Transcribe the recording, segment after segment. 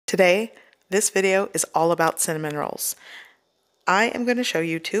Today, this video is all about cinnamon rolls. I am going to show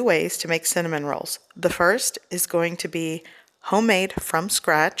you 2 ways to make cinnamon rolls. The first is going to be homemade from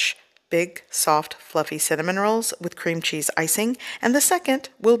scratch, big, soft, fluffy cinnamon rolls with cream cheese icing. And the second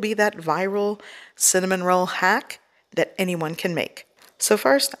will be that viral cinnamon roll hack that anyone can make. So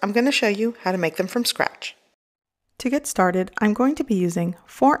first, I'm going to show you how to make them from scratch. To get started, I'm going to be using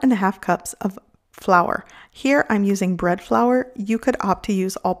 4½ cups of flour. Here I'm using bread flour. You could opt to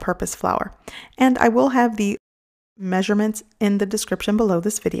use all-purpose flour. And I will have the measurements in the description below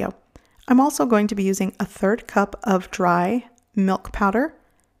this video. I'm also going to be using a 1/3 cup of dry milk powder,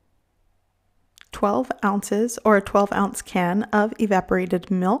 12 ounces or a 12-ounce can of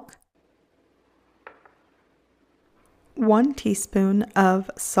evaporated milk, 1 teaspoon of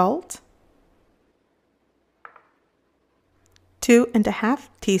salt, 2½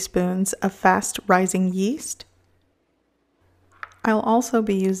 teaspoons of fast rising yeast. I'll also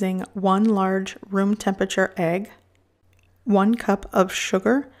be using 1 large room temperature egg, 1 cup of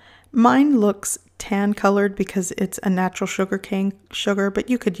sugar. Mine looks tan colored because it's a natural sugar cane sugar, but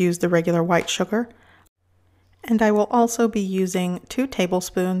you could use the regular white sugar. And I will also be using 2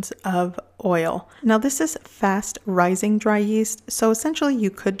 tablespoons of oil. Now this is fast rising dry yeast, so essentially you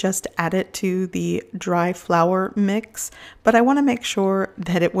could just add it to the dry flour mix, but I want to make sure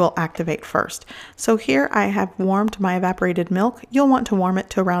that it will activate first. So here I have warmed my evaporated milk. You'll want to warm it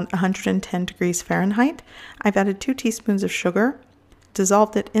to around 110 degrees Fahrenheit. I've added 2 teaspoons of sugar,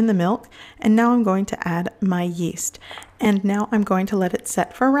 dissolved it in the milk, and now I'm going to add my yeast. And now I'm going to let it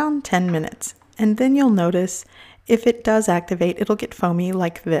set for around 10 minutes. And then you'll notice if it does activate, it'll get foamy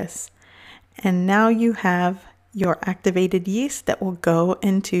like this. And now you have your activated yeast that will go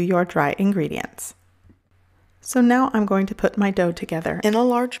into your dry ingredients. So now I'm going to put my dough together. In a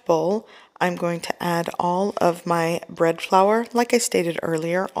large bowl, I'm going to add all of my bread flour. Like I stated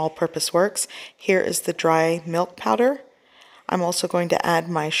earlier, all-purpose works. Here is the dry milk powder. I'm also going to add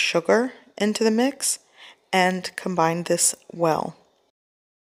my sugar into the mix and combine this well.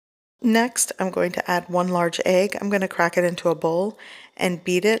 Next, I'm going to add 1 large egg. I'm going to crack it into a bowl and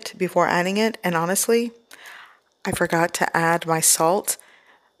beat it before adding it. And honestly, I forgot to add my salt.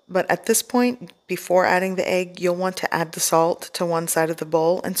 But at this point, before adding the egg, you'll want to add the salt to one side of the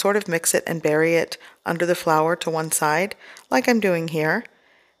bowl and sort of mix it and bury it under the flour to one side, like I'm doing here.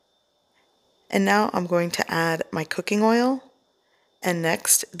 And now I'm going to add my cooking oil and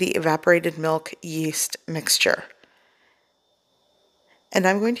next the evaporated milk yeast mixture. And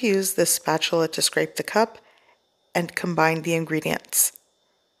I'm going to use this spatula to scrape the cup and combine the ingredients.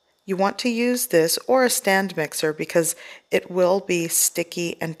 You want to use this or a stand mixer because it will be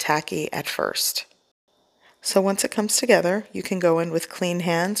sticky and tacky at first. So once it comes together, you can go in with clean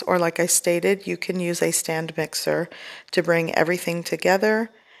hands, or like I stated, you can use a stand mixer to bring everything together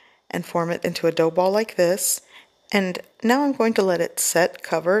and form it into a dough ball like this. And now I'm going to let it set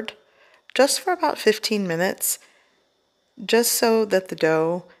covered just for about 15 minutes. Just so that the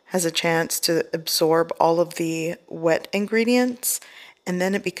dough has a chance to absorb all of the wet ingredients, and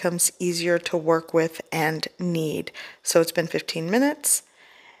then it becomes easier to work with and knead. So it's been 15 minutes,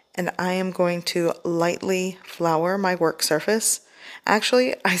 and I am going to lightly flour my work surface.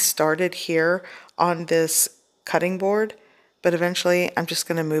 Actually, I started here on this cutting board, but eventually I'm just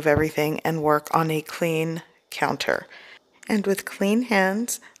going to move everything and work on a clean counter. And with clean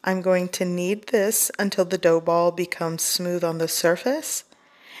hands, I'm going to knead this until the dough ball becomes smooth on the surface,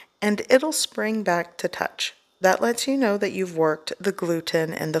 and it'll spring back to touch. That lets you know that you've worked the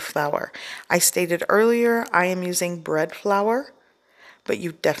gluten in the flour. I stated earlier I am using bread flour, but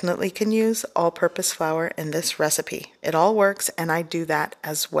you definitely can use all-purpose flour in this recipe. It all works, and I do that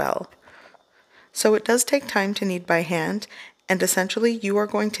as well. So it does take time to knead by hand. And essentially, you are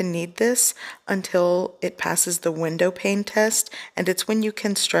going to knead this until it passes the window pane test, and it's when you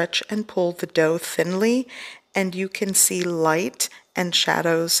can stretch and pull the dough thinly, and you can see light and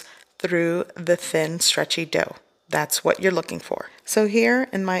shadows through the thin, stretchy dough. That's what you're looking for. So here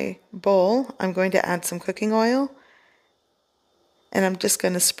in my bowl, I'm going to add some cooking oil, and I'm just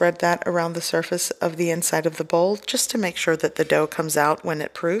going to spread that around the surface of the inside of the bowl just to make sure that the dough comes out when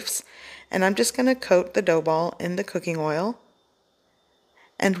it proofs. And I'm just going to coat the dough ball in the cooking oil.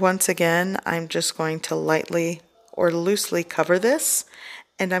 And once again, I'm just going to lightly or loosely cover this,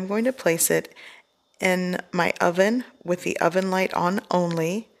 and I'm going to place it in my oven with the oven light on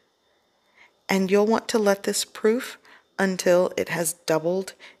only. And you'll want to let this proof until it has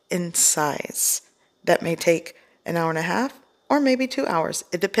doubled in size. That may take an hour and a half or maybe 2 hours.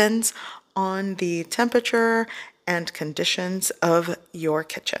 It depends on the temperature and conditions of your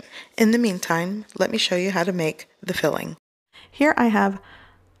kitchen. In the meantime, let me show you how to make the filling. Here I have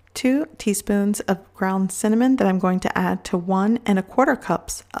 2 teaspoons of ground cinnamon that I'm going to add to 1¼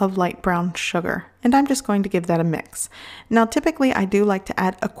 cups of light brown sugar. And I'm just going to give that a mix. Now, typically I do like to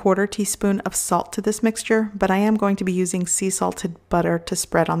add 1/4 teaspoon of salt to this mixture, but I am going to be using sea salted butter to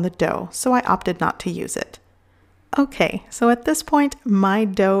spread on the dough, so I opted not to use it. Okay, so at this point, my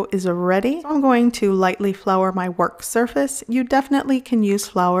dough is ready. I'm going to lightly flour my work surface. You definitely can use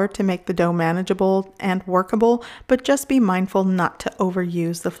flour to make the dough manageable and workable, but just be mindful not to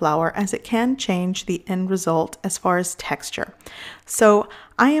overuse the flour as it can change the end result as far as texture. So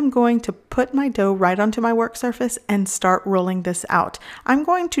I am going to put my dough right onto my work surface and start rolling this out. I'm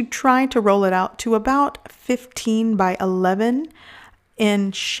going to try to roll it out to about 15 by 11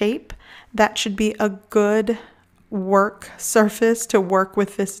 in shape. That should be a good work surface to work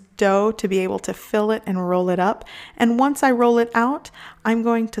with this dough to be able to fill it and roll it up. And once I roll it out, I'm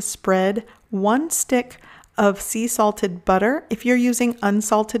going to spread 1 stick of sea salted butter. If you're using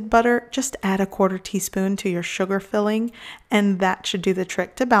unsalted butter, just add 1/4 teaspoon to your sugar filling, and that should do the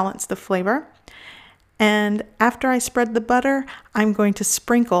trick to balance the flavor. And after I spread the butter, I'm going to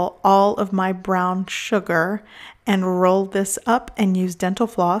sprinkle all of my brown sugar and roll this up and use dental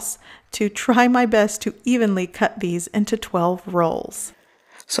floss to try my best to evenly cut these into 12 rolls.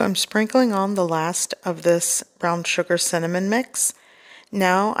 So I'm sprinkling on the last of this brown sugar cinnamon mix.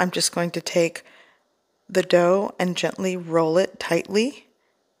 Now I'm just going to take the dough and gently roll it tightly.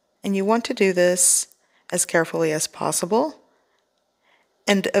 And you want to do this as carefully as possible.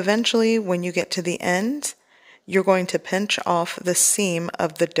 And eventually, when you get to the end, you're going to pinch off the seam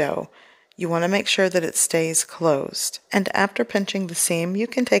of the dough. You want to make sure that it stays closed. And after pinching the seam, you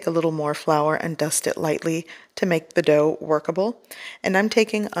can take a little more flour and dust it lightly to make the dough workable. And I'm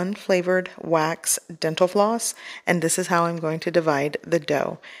taking unflavored wax dental floss, and this is how I'm going to divide the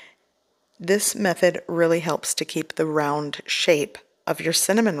dough. This method really helps to keep the round shape of your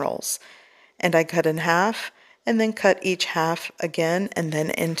cinnamon rolls. And I cut in half, and then cut each half again, and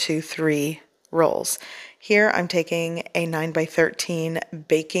then into 3 rolls. Here I'm taking a 9 by 13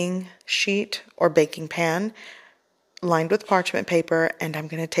 baking sheet or baking pan lined with parchment paper, and I'm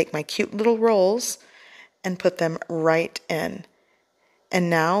going to take my cute little rolls and put them right in. And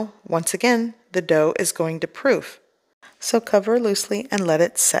now, once again, the dough is going to proof. So cover loosely and let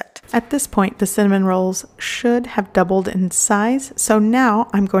it set. At this point, the cinnamon rolls should have doubled in size, so now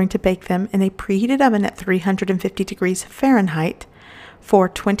I'm going to bake them in a preheated oven at 350 degrees Fahrenheit for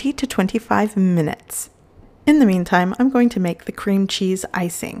 20 to 25 minutes. In the meantime, I'm going to make the cream cheese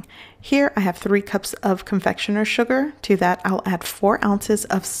icing. Here I have 3 cups of confectioner's sugar. To that, I'll add 4 ounces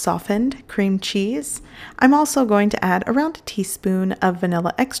of softened cream cheese. I'm also going to add around a teaspoon of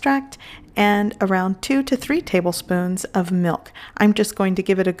vanilla extract and around 2 to 3 tablespoons of milk. I'm just going to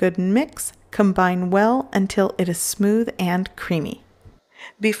give it a good mix, combine well until it is smooth and creamy.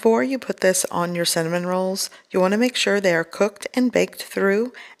 Before you put this on your cinnamon rolls, you want to make sure they are cooked and baked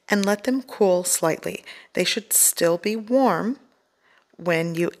through and let them cool slightly. They should still be warm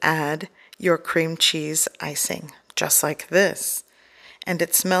when you add your cream cheese icing, just like this. And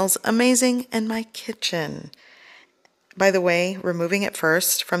it smells amazing in my kitchen. By the way, removing it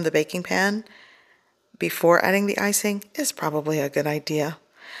first from the baking pan before adding the icing is probably a good idea.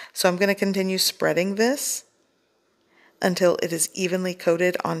 So I'm going to continue spreading this until it is evenly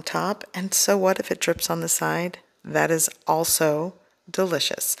coated on top. And so what if it drips on the side? That is also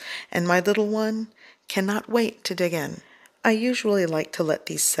delicious. And my little one cannot wait to dig in. I usually like to let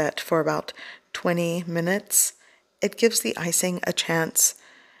these set for about 20 minutes. It gives the icing a chance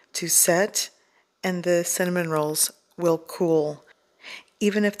to set, and the cinnamon rolls will cool.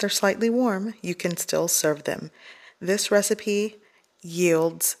 Even if they're slightly warm, you can still serve them. This recipe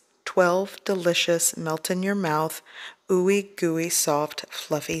yields 12 delicious, melt-in-your-mouth, ooey gooey soft,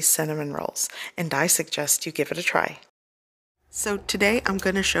 fluffy cinnamon rolls, and I suggest you give it a try. So today I'm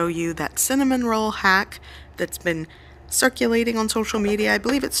going to show you that cinnamon roll hack that's been circulating on social media. I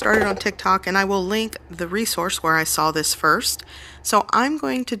believe it started on TikTok, and I will link the resource where I saw this first. So I'm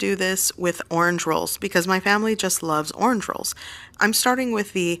going to do this with orange rolls because my family just loves orange rolls. I'm starting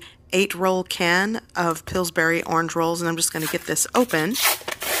with the 8-roll can of Pillsbury orange rolls, and I'm just going to get this open.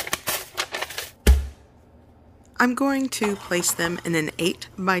 I'm going to place them in an 8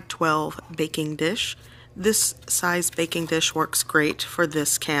 by 12 baking dish. This size baking dish works great for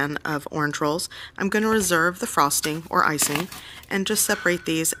this can of orange rolls. I'm going to reserve the frosting or icing and just separate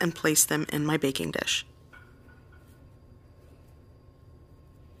these and place them in my baking dish.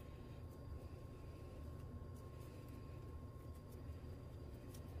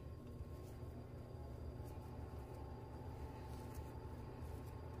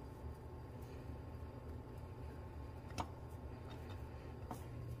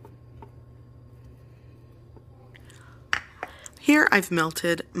 Here I've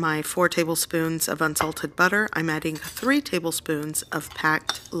melted my 4 tablespoons of unsalted butter. I'm adding 3 tablespoons of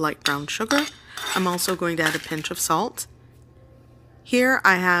packed light brown sugar. I'm also going to add a pinch of salt. Here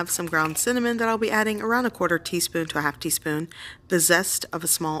I have some ground cinnamon that I'll be adding, around 1/4 teaspoon to 1/2 teaspoon, the zest of a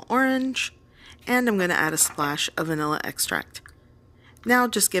small orange, and I'm going to add a splash of vanilla extract. Now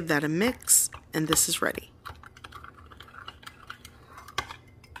just give that a mix, and this is ready.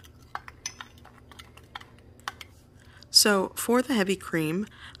 So for the heavy cream,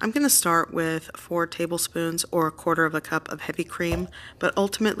 I'm going to start with 4 tablespoons or 1/4 cup of heavy cream, but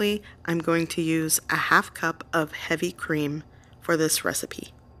ultimately I'm going to use a 1/2 cup of heavy cream for this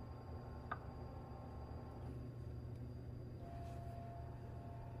recipe.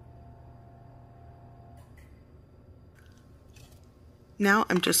 Now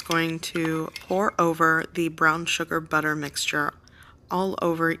I'm just going to pour over the brown sugar butter mixture all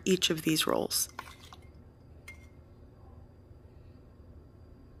over each of these rolls.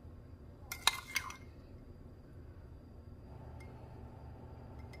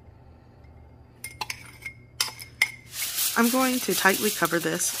 I'm going to tightly cover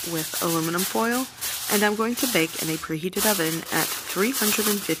this with aluminum foil, and I'm going to bake in a preheated oven at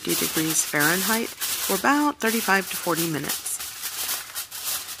 350 degrees Fahrenheit for about 35 to 40 minutes.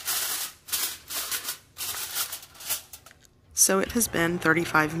 So it has been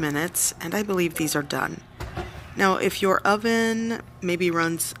 35 minutes, and I believe these are done. Now, if your oven maybe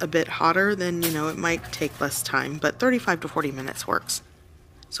runs a bit hotter, then it might take less time, but 35 to 40 minutes works.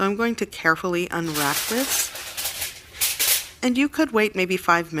 So I'm going to carefully unwrap this. And you could wait maybe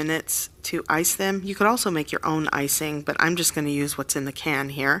 5 minutes to ice them. You could also make your own icing, but I'm just going to use what's in the can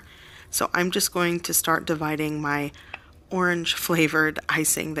here. So I'm just going to start dividing my orange flavored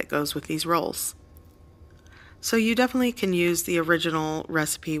icing that goes with these rolls. So you definitely can use the original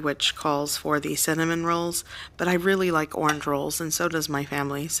recipe, which calls for the cinnamon rolls, but I really like orange rolls, and so does my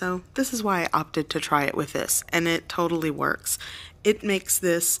family. So this is why I opted to try it with this, and it totally works. It makes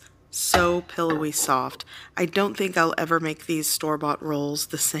this so pillowy soft. I don't think I'll ever make these store-bought rolls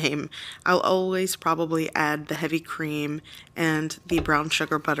the same. I'll always probably add the heavy cream and the brown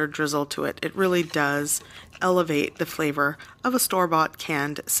sugar butter drizzle to it. It really does elevate the flavor of a store-bought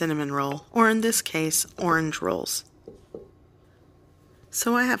canned cinnamon roll, or in this case, orange rolls.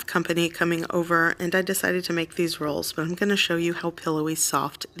 So I have company coming over, and I decided to make these rolls, but I'm going to show you how pillowy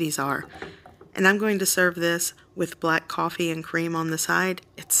soft these are. And I'm going to serve this with black coffee and cream on the side.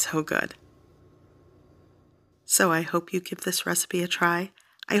 It's so good. So I hope you give this recipe a try.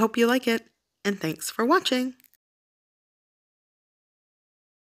 I hope you like it, and thanks for watching.